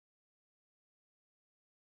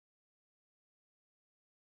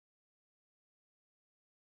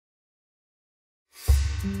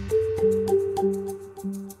The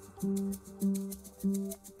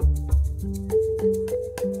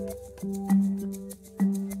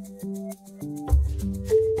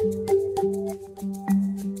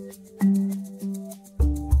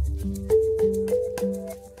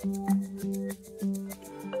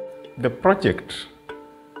project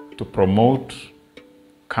to promote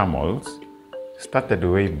camels started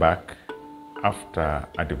way back after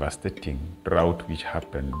a devastating drought which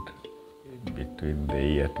happened between the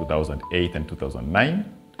year 2008 and 2009.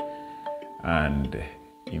 And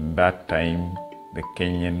in that time, the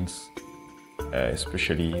Kenyans,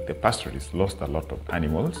 especially the pastoralists, lost a lot of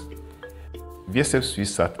animals. VSF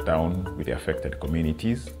Suisse sat down with the affected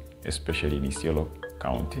communities, especially in Isiolo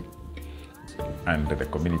County. And the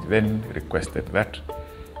community then requested that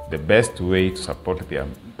the best way to support their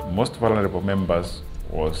most vulnerable members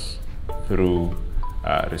was through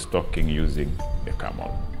restocking using the camel.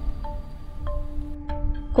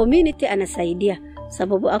 Community anasaidia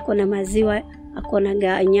sababu ako na maziwa, ako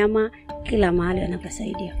na nyama, kila mahali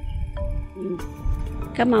anapasaidia.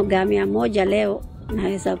 Kama gamia moja leo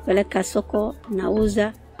naweza peleka soko,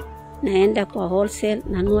 nauza, naenda kwa wholesale,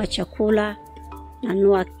 nanua chakula,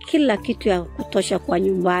 nanua kila kitu ya kutosha kwa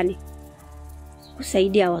nyumbani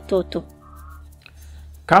kusaidia watoto.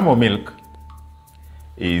 Camel milk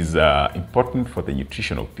is important for the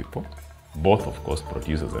nutrition of people, both of course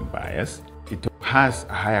producers and buyers. It has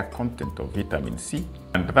a higher content of vitamin C,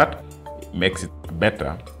 and that makes it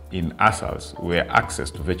better in areas where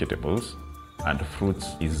access to vegetables and fruits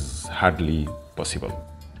is hardly possible.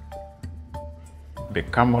 The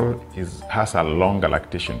camel has a longer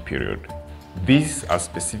lactation period. This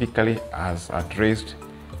specifically has addressed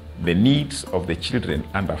the needs of the children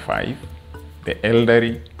under 5, the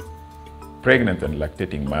elderly, pregnant and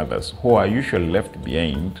lactating mothers who are usually left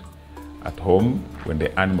behind at home when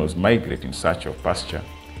the animals migrate in search of pasture.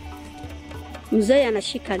 Mzee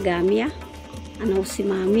anashika gamia,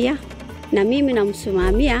 anausimamia, na mimi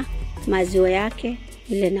namsimamia maziwa yake,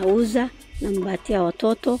 ile nauza, nambatia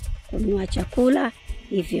watoto, kununua chakula,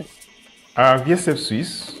 hivyo. VSF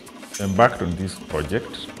Suisse embarked on this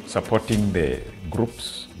project, supporting the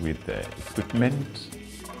groups with equipment,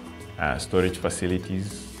 storage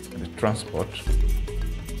facilities, and transport.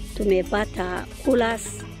 Tumepata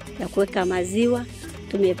coolers ya kuweka maziwa,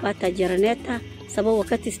 tumepata generator, sababu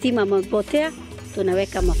wakati stima imepotea,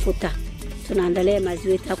 tunaweka mafuta, tunaandalia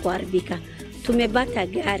maziwa itakuharibika. Tumepata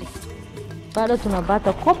gari. Baada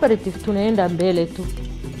tunapata cooperative, tunaenda mbele tu.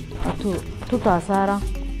 Tutasara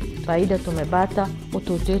faida tumepata,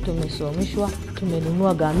 watoto wetu wamesomeshwa,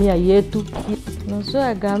 tumenunua gamia yetu.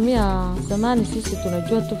 Nazoea gamia zamani sisi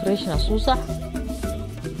tunajua tu fresh na susa,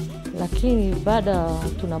 lakini baada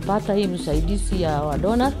tunapata hii msaidizi ya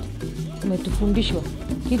wadonat, umetufundishwa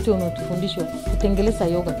kutengeleza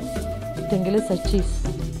yogurt, kutengeleza cheese,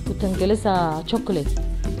 kutengeleza chocolate.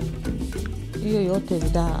 Hiyo yote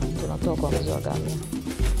bidhaa tunatoa kwa maziwa gamia.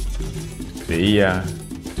 The year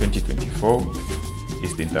 2024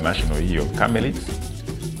 is the International Year of Camélidos,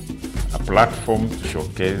 a platform to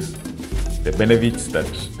showcase the benefits that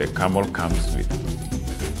the camel comes with.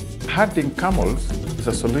 Herding camels is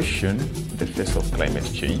a solution in the face of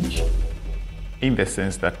climate change, in the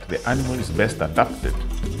sense that the animal is best adapted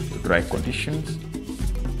to dry conditions.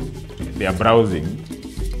 Their browsing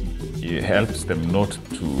helps them not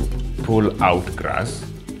to pull out grass,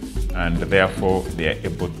 and therefore they are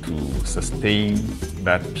able to sustain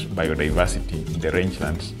that biodiversity in the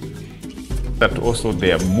rangelands. That also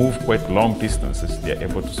they move quite long distances, they are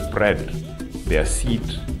able to spread their seed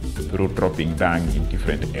through dropping dung in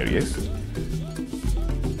different areas.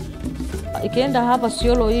 Ikienda hapa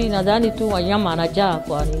Isiolo hii nadhani tu wanyama anajaa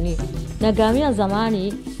kwa nini. Na gamia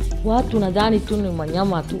zamani watu nadhani tu ni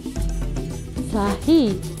wanyama tu. Saa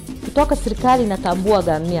hii kutoka serikali inatambua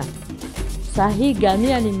gamia. Saa hii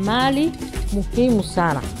gamia ni mali muhimu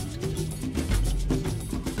sana.